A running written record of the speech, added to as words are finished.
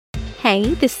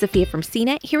Hey, this is Sophia from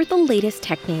CNET here with the latest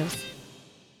tech news.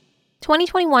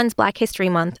 2021's Black History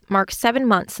Month marks 7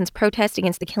 months since protests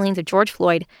against the killings of George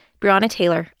Floyd, Breonna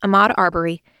Taylor, Ahmaud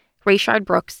Arbery, Rayshard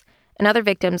Brooks, and other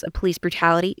victims of police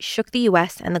brutality shook the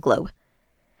U.S. and the globe.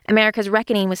 America's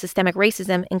reckoning with systemic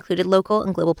racism included local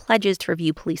and global pledges to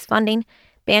review police funding,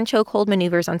 ban chokehold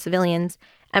maneuvers on civilians,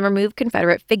 and remove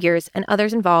Confederate figures and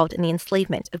others involved in the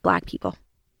enslavement of Black people.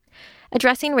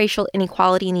 Addressing racial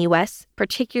inequality in the U.S.,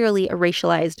 particularly a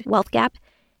racialized wealth gap,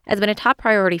 has been a top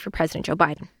priority for President Joe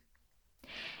Biden.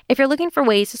 If you're looking for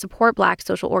ways to support Black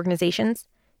social organizations,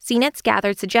 CNET's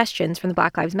gathered suggestions from the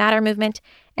Black Lives Matter movement,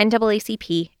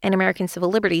 NAACP, and American Civil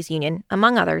Liberties Union,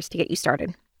 among others, to get you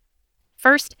started.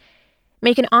 First,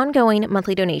 make an ongoing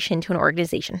monthly donation to an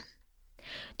organization.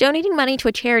 Donating money to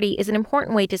a charity is an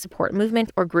important way to support a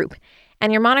movement or group,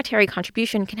 and your monetary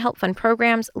contribution can help fund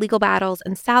programs, legal battles,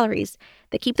 and salaries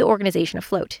that keep the organization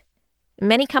afloat.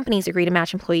 Many companies agree to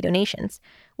match employee donations,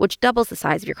 which doubles the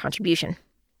size of your contribution.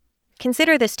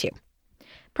 Consider this too.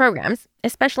 Programs,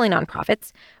 especially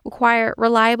nonprofits, require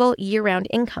reliable year-round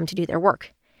income to do their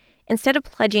work. Instead of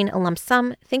pledging a lump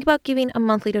sum, think about giving a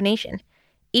monthly donation.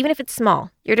 Even if it's small,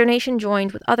 your donation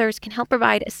joined with others can help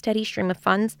provide a steady stream of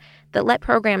funds that let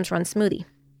programs run smoothly.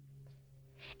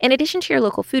 In addition to your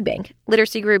local food bank,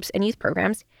 literacy groups, and youth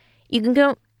programs, you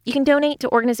can donate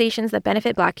to organizations that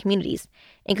benefit Black communities,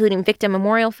 including victim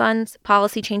memorial funds,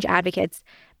 policy change advocates,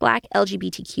 Black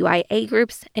LGBTQIA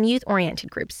groups, and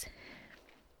youth-oriented groups.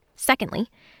 Secondly,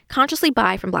 consciously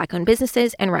buy from Black-owned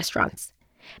businesses and restaurants.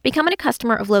 Becoming a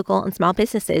customer of local and small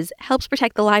businesses helps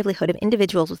protect the livelihood of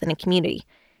individuals within a community.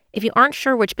 If you aren't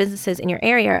sure which businesses in your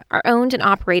area are owned and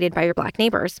operated by your Black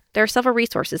neighbors, there are several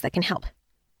resources that can help.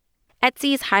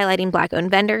 Etsy is highlighting Black-owned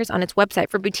vendors on its website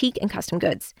for boutique and custom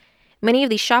goods. Many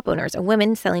of these shop owners are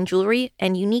women selling jewelry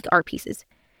and unique art pieces.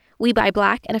 We Buy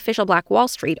Black and Official Black Wall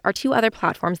Street are 2 other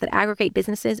platforms that aggregate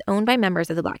businesses owned by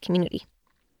members of the Black community.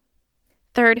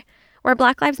 Third, wear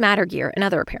Black Lives Matter gear and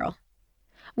other apparel.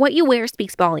 What you wear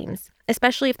speaks volumes,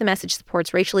 especially if the message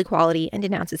supports racial equality and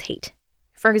denounces hate.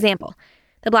 For example,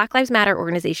 the Black Lives Matter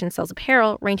organization sells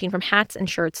apparel ranging from hats and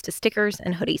shirts to stickers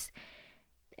and hoodies,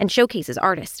 and showcases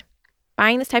artists.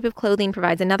 Buying this type of clothing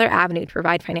provides another avenue to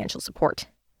provide financial support.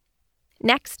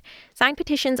 Next, sign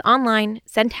petitions online,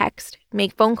 send text,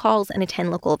 make phone calls, and attend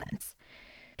local events.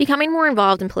 Becoming more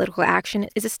involved in political action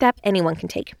is a step anyone can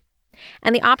take,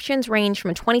 and the options range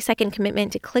from a 20-second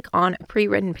commitment to click on a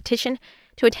pre-written petition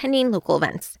to attending local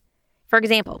events. For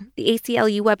example, the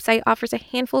ACLU website offers a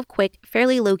handful of quick,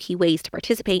 fairly low-key ways to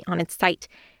participate on its site,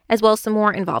 as well as some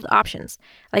more involved options,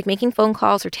 like making phone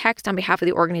calls or text on behalf of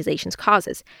the organization's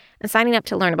causes, and signing up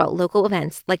to learn about local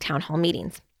events like town hall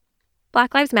meetings.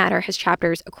 Black Lives Matter has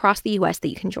chapters across the U.S. that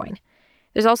you can join.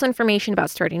 There's also information about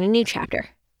starting a new chapter.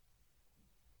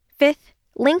 Fifth,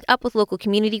 link up with local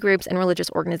community groups and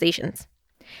religious organizations.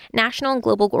 National and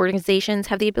global organizations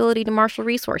have the ability to marshal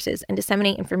resources and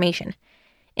disseminate information.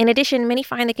 In addition, many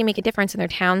find they can make a difference in their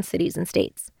towns, cities, and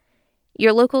states.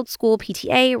 Your local school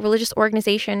PTA, religious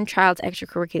organization, child's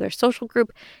extracurricular social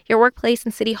group, your workplace,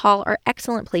 and city hall are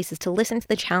excellent places to listen to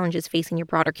the challenges facing your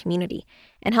broader community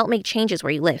and help make changes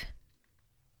where you live.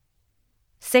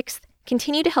 Sixth,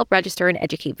 continue to help register and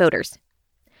educate voters.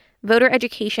 Voter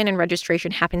education and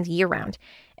registration happens year-round,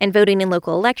 and voting in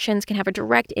local elections can have a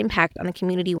direct impact on the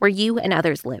community where you and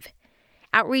others live.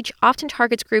 Outreach often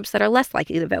targets groups that are less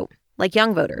likely to vote, like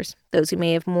young voters, those who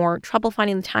may have more trouble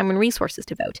finding the time and resources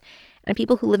to vote, and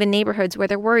people who live in neighborhoods where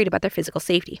they're worried about their physical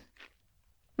safety.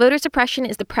 Voter suppression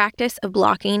is the practice of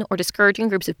blocking or discouraging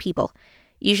groups of people,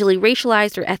 usually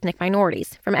racialized or ethnic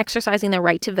minorities, from exercising their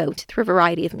right to vote through a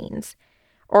variety of means.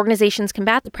 Organizations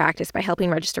combat the practice by helping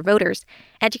register voters,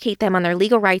 educate them on their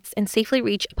legal rights, and safely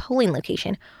reach a polling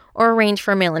location or arrange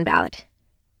for a mail-in ballot.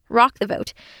 Rock the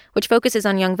Vote, which focuses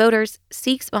on young voters,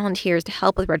 seeks volunteers to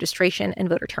help with registration and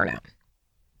voter turnout.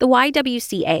 The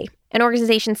YWCA, an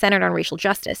organization centered on racial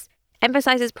justice,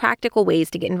 emphasizes practical ways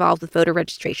to get involved with voter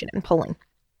registration and polling.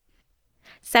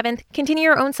 Seventh, continue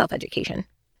your own self-education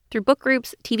through book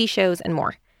groups, TV shows, and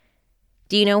more.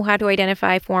 Do you know how to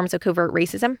identify forms of covert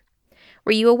racism?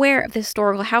 Were you aware of the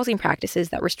historical housing practices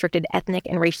that restricted ethnic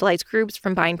and racialized groups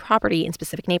from buying property in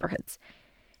specific neighborhoods?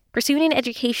 Pursuing an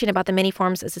education about the many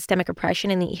forms of systemic oppression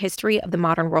in the history of the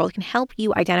modern world can help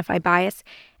you identify bias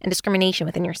and discrimination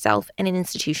within yourself and in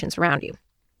institutions around you.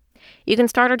 You can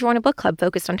start or join a book club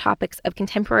focused on topics of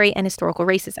contemporary and historical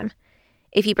racism.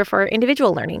 If you prefer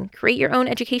individual learning, create your own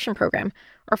education program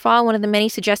or follow one of the many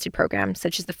suggested programs,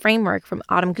 such as the framework from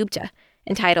Autumn Gupta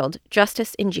entitled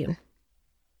Justice in June.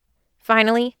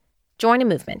 Finally, join a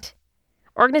movement.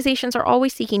 Organizations are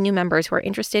always seeking new members who are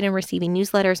interested in receiving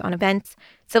newsletters on events,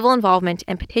 civil involvement,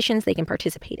 and petitions they can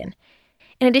participate in.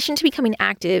 In addition to becoming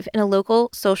active in a local,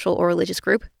 social, or religious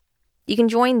group, you can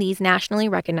join these nationally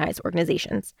recognized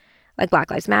organizations like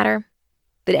Black Lives Matter,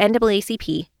 the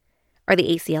NAACP, or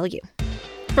the ACLU.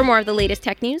 For more of the latest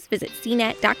tech news, visit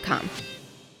cnet.com.